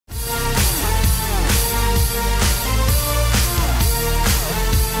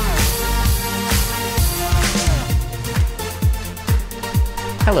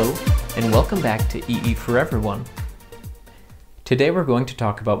Hello, and welcome back to EEforEveryone. Today we're going to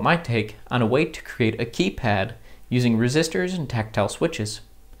talk about my take on a way to create a keypad using resistors and tactile switches.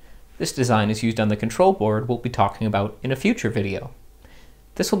 This design is used on the control board we'll be talking about in a future video.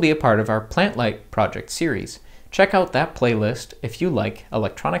 This will be a part of our Plant Light project series. Check out that playlist if you like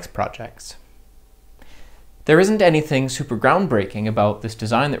electronics projects. There isn't anything super groundbreaking about this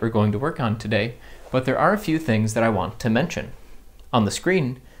design that we're going to work on today, but there are a few things that I want to mention. On the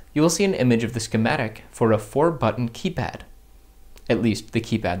screen, you will see an image of the schematic for a 4-button keypad, at least the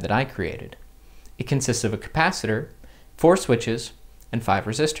keypad that I created. It consists of a capacitor, 4 switches, and 5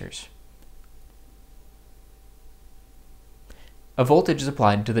 resistors. A voltage is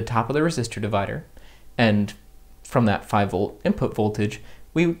applied to the top of the resistor divider, and from that 5-volt input voltage,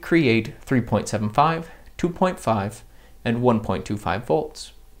 we create 3.75, 2.5, and 1.25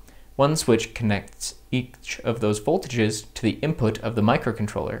 volts. One switch connects each of those voltages to the input of the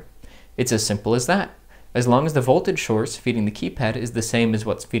microcontroller. It's as simple as that. As long as the voltage source feeding the keypad is the same as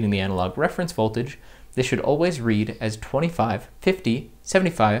what's feeding the analog reference voltage, this should always read as 25, 50,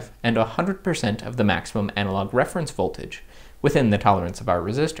 75, and 100% of the maximum analog reference voltage within the tolerance of our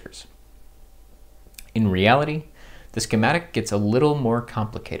resistors. In reality, the schematic gets a little more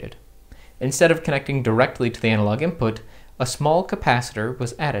complicated. Instead of connecting directly to the analog input, a small capacitor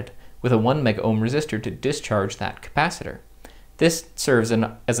was added with a 1 megohm resistor to discharge that capacitor. This serves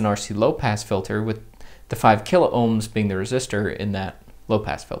as an RC low-pass filter, with the 5 kiloohms being the resistor in that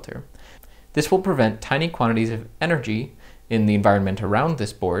low-pass filter. This will prevent tiny quantities of energy in the environment around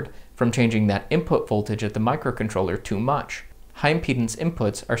this board from changing that input voltage at the microcontroller too much. High impedance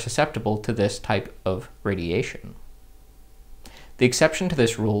inputs are susceptible to this type of radiation. The exception to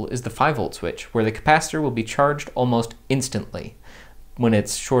this rule is the 5-volt switch, where the capacitor will be charged almost instantly when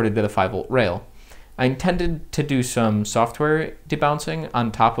it's shorted to the 5-volt rail. I intended to do some software debouncing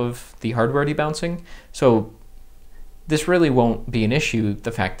on top of the hardware debouncing, so this really won't be an issue,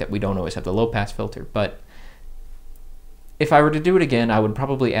 the fact that we don't always have the low-pass filter, but if I were to do it again, I would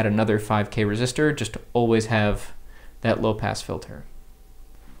probably add another 5K resistor just to always have that low-pass filter.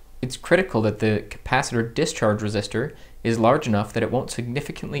 It's critical that the capacitor discharge resistor is large enough that it won't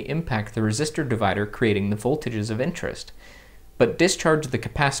significantly impact the resistor divider, creating the voltages of interest, but discharge the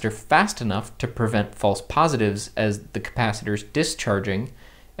capacitor fast enough to prevent false positives as the capacitor's discharging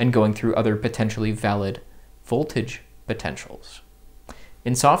and going through other potentially valid voltage potentials.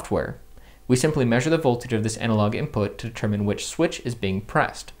 In software, we simply measure the voltage of this analog input to determine which switch is being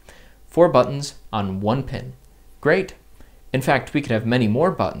pressed. 4 buttons on 1 pin. Great! In fact, we could have many more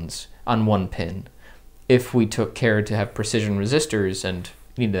buttons on 1 pin if we took care to have precision resistors and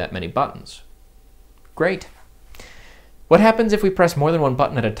needed that many buttons. Great! What happens if we press more than 1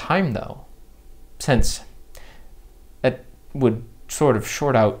 button at a time, though? Since that would sort of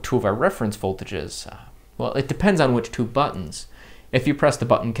short out 2 of our reference voltages. Well, it depends on which 2 buttons. If you press the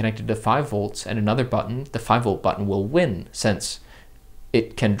button connected to 5 volts and another button, the 5-volt button will win, since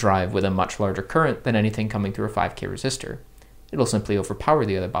it can drive with a much larger current than anything coming through a 5K resistor. It'll simply overpower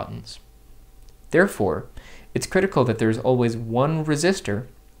the other buttons. Therefore, it's critical that there's always 1 resistor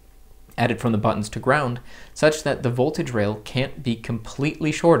added from the buttons to ground, such that the voltage rail can't be completely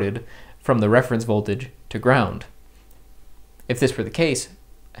shorted from the reference voltage to ground. If this were the case,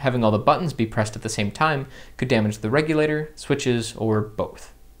 having all the buttons be pressed at the same time could damage the regulator, switches, or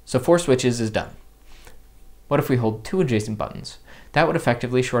both. So 4 switches is done. What if we hold 2 adjacent buttons? That would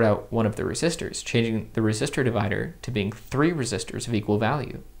effectively short out one of the resistors, changing the resistor divider to being 3 resistors of equal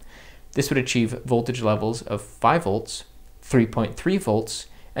value. This would achieve voltage levels of 5 volts, 3.3 volts,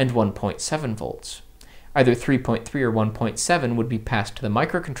 and 1.7 volts. Either 3.3 or 1.7 would be passed to the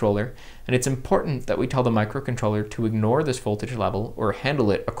microcontroller, and it's important that we tell the microcontroller to ignore this voltage level or handle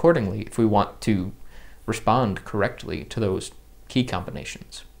it accordingly if we want to respond correctly to those key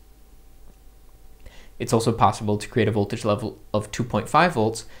combinations. It's also possible to create a voltage level of 2.5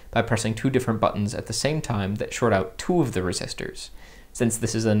 volts by pressing 2 different buttons at the same time that short out 2 of the resistors. Since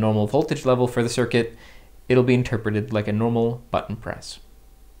this is a normal voltage level for the circuit, it'll be interpreted like a normal button press.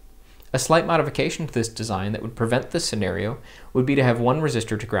 A slight modification to this design that would prevent this scenario would be to have 1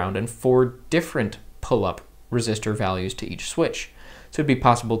 resistor to ground and 4 different pull-up resistor values to each switch. So it'd be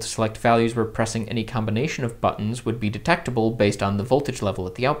possible to select values where pressing any combination of buttons would be detectable based on the voltage level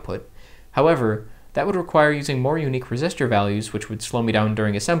at the output. However, that would require using more unique resistor values, which would slow me down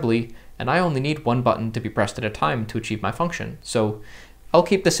during assembly, and I only need 1 button to be pressed at a time to achieve my function. So I'll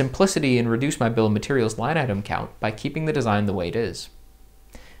keep the simplicity and reduce my bill of materials line item count by keeping the design the way it is.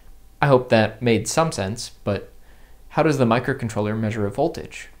 I hope that made some sense, but how does the microcontroller measure a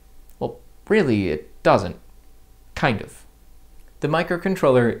voltage? Well, really, it doesn't. Kind of. the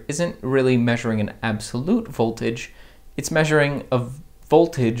microcontroller isn't really measuring an absolute voltage, it's measuring a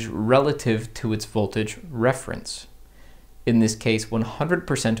voltage relative to its voltage reference. In this case,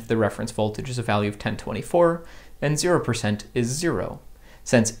 100% of the reference voltage is a value of 1024, and 0% is 0.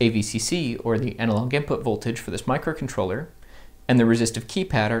 Since AVCC, or the analog input voltage for this microcontroller, and the resistive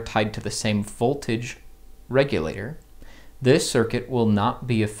keypad are tied to the same voltage regulator, this circuit will not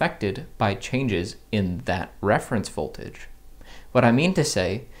be affected by changes in that reference voltage. What I mean to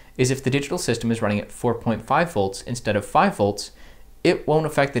say is if the digital system is running at 4.5 volts instead of 5 volts, it won't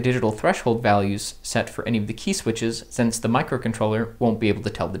affect the digital threshold values set for any of the key switches, since the microcontroller won't be able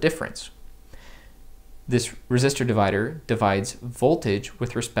to tell the difference. This resistor divider divides voltage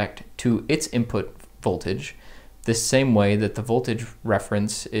with respect to its input voltage, the same way that the voltage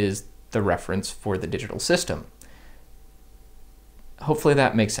reference is the reference for the digital system. Hopefully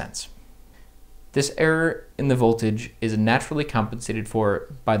that makes sense. This error in the voltage is naturally compensated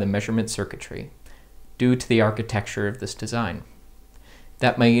for by the measurement circuitry, due to the architecture of this design.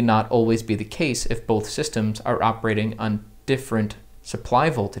 That may not always be the case if both systems are operating on different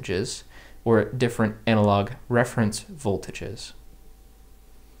supply voltages or different analog reference voltages.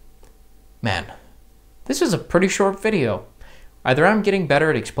 Man, this is a pretty short video. Either I'm getting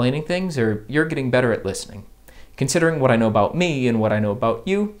better at explaining things or you're getting better at listening. Considering what I know about me and what I know about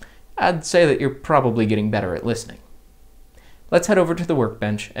you, I'd say that you're probably getting better at listening. Let's head over to the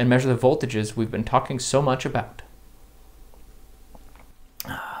workbench and measure the voltages we've been talking so much about.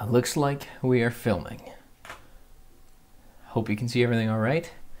 Looks like we are filming. Hope you can see everything all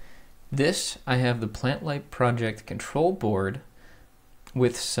right. I have the PlantLight project control board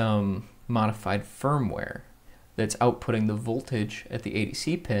with some modified firmware that's outputting the voltage at the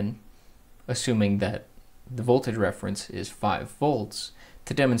ADC pin, assuming that the voltage reference is 5 volts,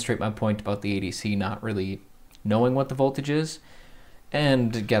 to demonstrate my point about the ADC not really knowing what the voltage is,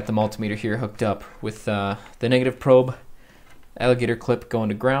 and got the multimeter here hooked up with the negative probe, alligator clip going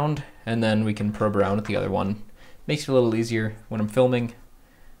to ground, and then we can probe around with the other one. Makes it a little easier when I'm filming,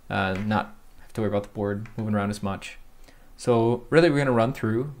 not have to worry about the board moving around as much. So really we're going to run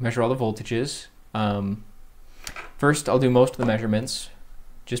through, measure all the voltages. First I'll do most of the measurements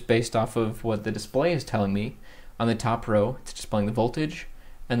just based off of what the display is telling me. On the top row it's displaying the voltage,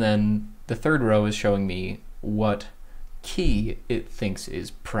 and then the third row is showing me what key it thinks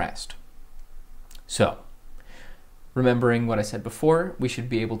is pressed. So remembering what I said before, we should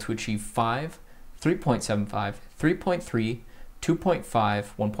be able to achieve 5, 3.75, 3.3, 2.5,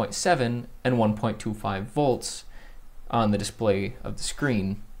 1.7, and 1.25 volts on the display of the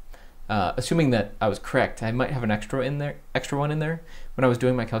screen. Assuming that I was correct, I might have an extra one in there. When I was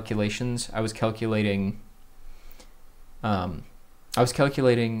doing my calculations, I was calculating the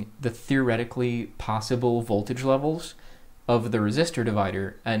theoretically possible voltage levels of the resistor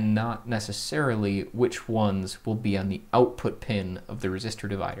divider, and not necessarily which ones will be on the output pin of the resistor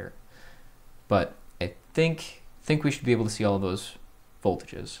divider. But I think we should be able to see all of those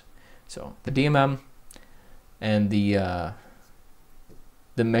voltages. So the DMM and the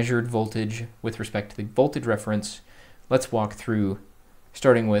measured voltage with respect to the voltage reference. Let's walk through,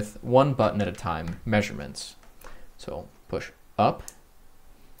 starting with one button at a time, measurements. So push up,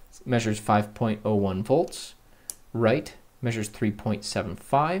 measures 5.01 volts, right measures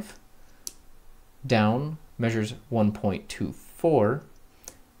 3.75, down measures 1.24,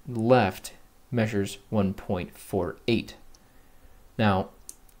 left measures 1.48. Now,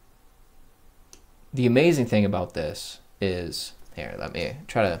 the amazing thing about this is, here, let me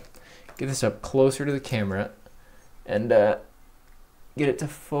try to get this up closer to the camera and get it to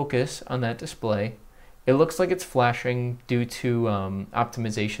focus on that display. It looks like it's flashing due to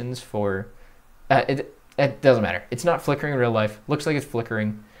optimizations for, it doesn't matter. It's not flickering in real life. Looks like it's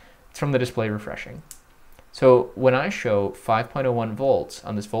flickering. It's from the display refreshing. So when I show 5.01 volts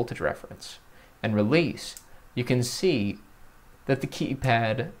on this voltage reference and release, you can see that the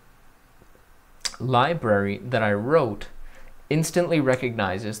keypad library that I wrote instantly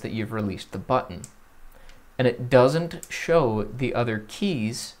recognizes that you've released the button. And it doesn't show the other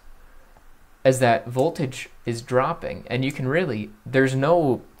keys as that voltage is dropping. And you can really, there's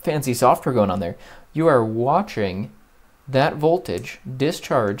no fancy software going on there. You are watching that voltage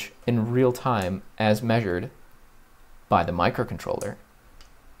discharge in real time as measured by the microcontroller.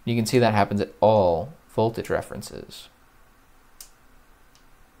 You can see that happens at all voltage references,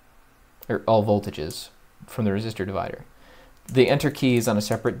 or all voltages from the resistor divider. The enter key is on a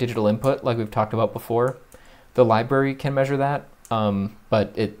separate digital input, like we've talked about before. The library can measure that,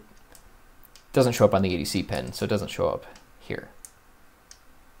 but it doesn't show up on the ADC pin, so it doesn't show up here.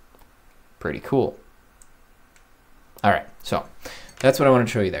 Pretty cool. All right, so that's what I wanted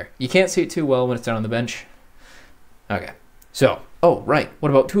to show you there. You can't see it too well when it's down on the bench. Okay, so, oh, right, what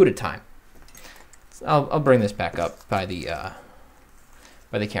about 2 at a time? I'll bring this back up by the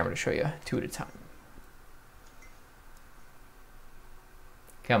camera to show you 2 at a time.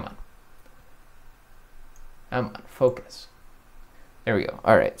 Come on. Come on, focus. There we go.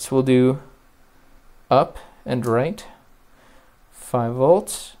 All right, so we'll do up and right, 5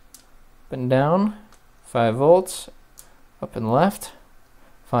 volts, up and down, 5 volts, up and left,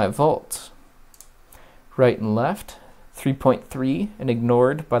 5 volts. Right and left, 3.3 and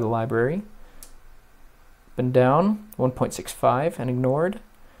ignored by the library. Up and down, 1.65 and ignored.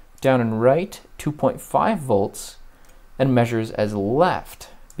 Down and right, 2.5 volts and measures as left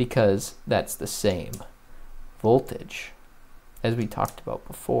because that's the same voltage as we talked about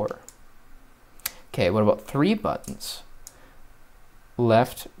before. Okay, what about 3 buttons?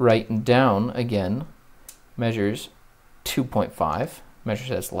 Left, right, and down again measures 2.5,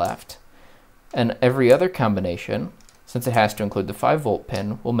 measures as left. And every other combination, since it has to include the 5 volt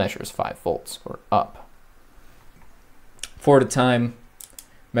pin, will measure as 5 volts or up. 4 at a time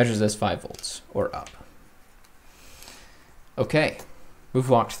measures as 5 volts or up. Okay, we've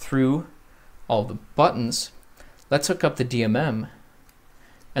walked through all the buttons. Let's hook up the DMM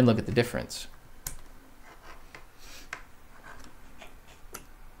and look at the difference.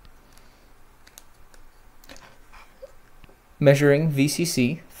 Measuring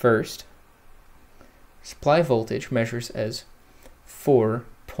VCC first, supply voltage measures as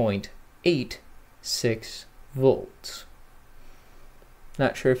 4.86 volts.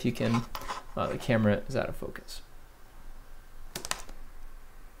 Not sure if you can, the camera is out of focus.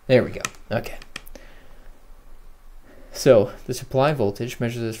 There we go, okay. So the supply voltage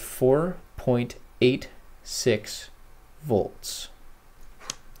measures as 4.86 volts.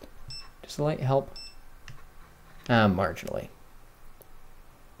 Does the light help? Marginally.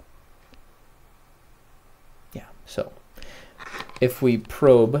 Yeah, so if we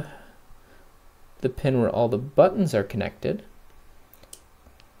probe the pin where all the buttons are connected,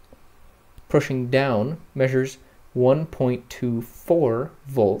 pushing down measures 1.24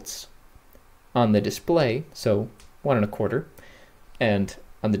 volts on the display, so 1 1/4, and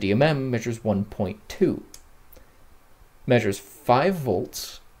on the DMM measures 1.2. Measures 5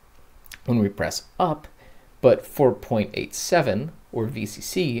 volts when we press up, but 4.87 or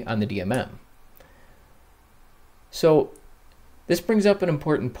VCC on the DMM. So this brings up an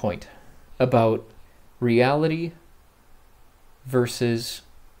important point about reality versus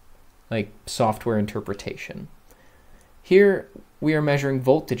like software interpretation. Here we are measuring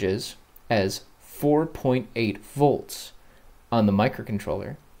voltages as 4.8 volts on the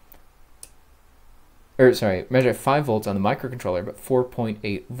microcontroller. Or sorry, measure 5 volts on the microcontroller, but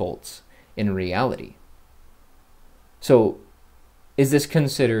 4.8 volts in reality. So is this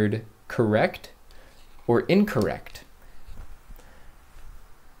considered correct or incorrect?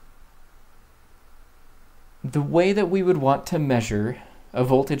 The way that we would want to measure a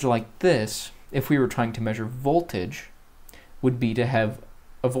voltage like this, if we were trying to measure voltage, would be to have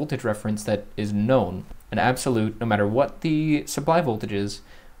a voltage reference that is known, an absolute, no matter what the supply voltage is,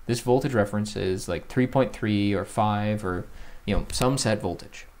 this voltage reference is like 3.3 or 5 or some set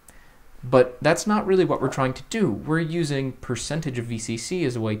voltage. But that's not really what we're trying to do. We're using percentage of VCC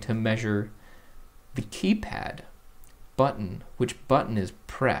as a way to measure the keypad button, which button is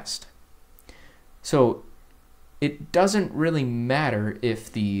pressed. So it doesn't really matter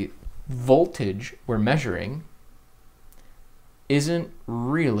if the voltage we're measuring isn't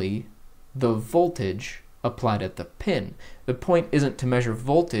really the voltage applied at the pin. The point isn't to measure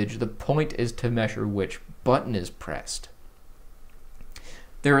voltage, the point is to measure which button is pressed.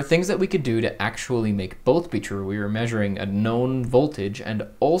 There are things that we could do to actually make both be true. We were measuring a known voltage and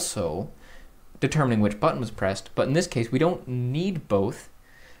also determining which button was pressed, but in this case we don't need both,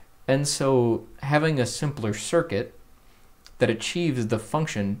 and so having a simpler circuit that achieves the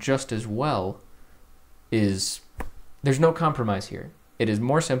function just as well is, there's no compromise here. It is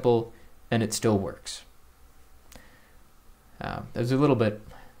more simple and it still works. There's a little bit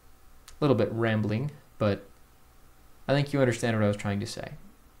rambling, but I think you understand what I was trying to say.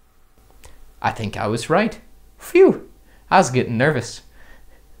 I think I was right. Phew! I was getting nervous.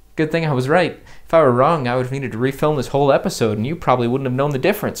 Good thing I was right. If I were wrong, I would have needed to refilm this whole episode, and you probably wouldn't have known the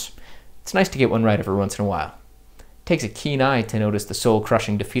difference. It's nice to get one right every once in a while. It takes a keen eye to notice the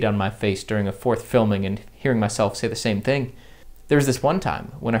soul-crushing defeat on my face during a 4th filming and hearing myself say the same thing. There was this one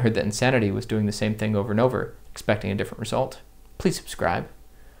time when I heard that Insanity was doing the same thing over and over, expecting a different result. Please subscribe.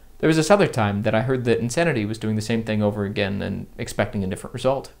 There was this other time that I heard that Insanity was doing the same thing over again and expecting a different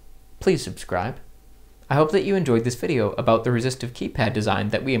result. Please subscribe. I hope that you enjoyed this video about the resistive keypad design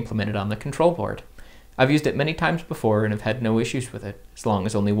that we implemented on the control board. I've used it many times before and have had no issues with it, as long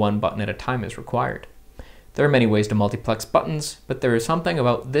as only one button at a time is required. There are many ways to multiplex buttons, but there is something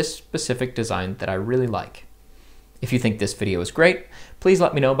about this specific design that I really like. If you think this video is great, please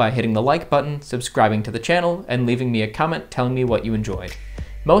let me know by hitting the like button, subscribing to the channel, and leaving me a comment telling me what you enjoyed.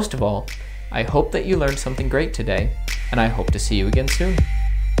 Most of all, I hope that you learned something great today, and I hope to see you again soon.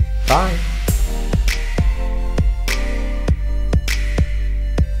 Bye!